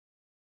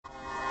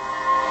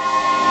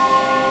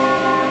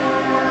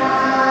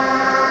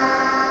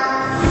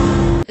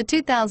The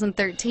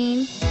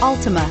 2013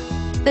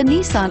 Altima. The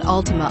Nissan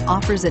Altima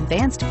offers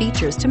advanced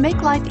features to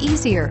make life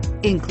easier,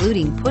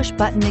 including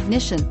push-button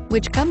ignition,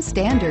 which comes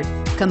standard.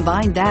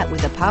 Combine that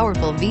with a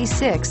powerful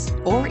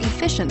V6 or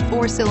efficient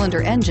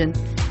 4-cylinder engine,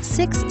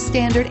 6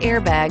 standard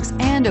airbags,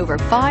 and over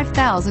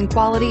 5,000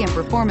 quality and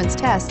performance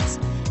tests,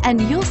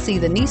 and you'll see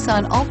the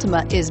Nissan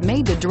Altima is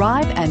made to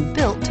drive and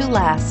built to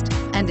last,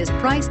 and is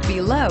priced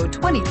below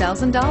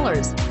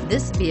 $20,000.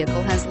 This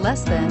vehicle has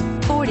less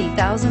than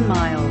 40,000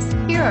 miles.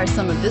 Here are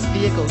some of this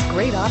vehicle's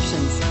great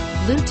options: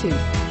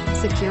 Bluetooth,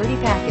 security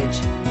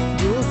package,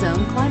 dual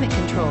zone climate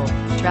control,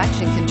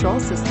 traction control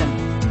system,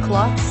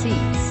 cloth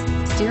seats,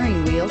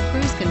 steering wheel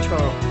cruise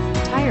control,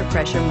 tire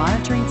pressure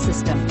monitoring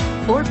system,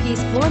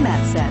 4-piece floor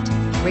mat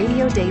set,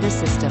 radio data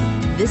system.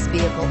 This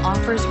vehicle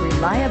offers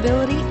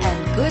reliability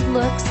and good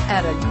looks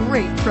at a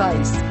great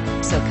price.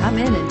 So come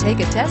in and take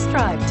a test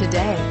drive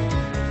today.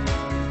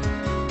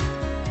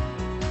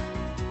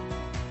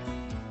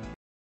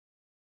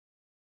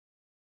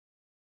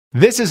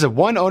 This is a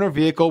one-owner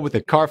vehicle with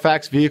a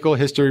Carfax Vehicle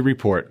History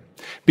Report.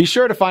 Be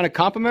sure to find a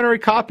complimentary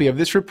copy of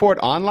this report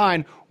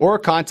online or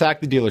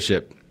contact the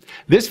dealership.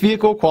 This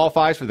vehicle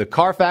qualifies for the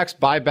Carfax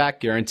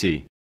Buyback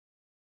Guarantee.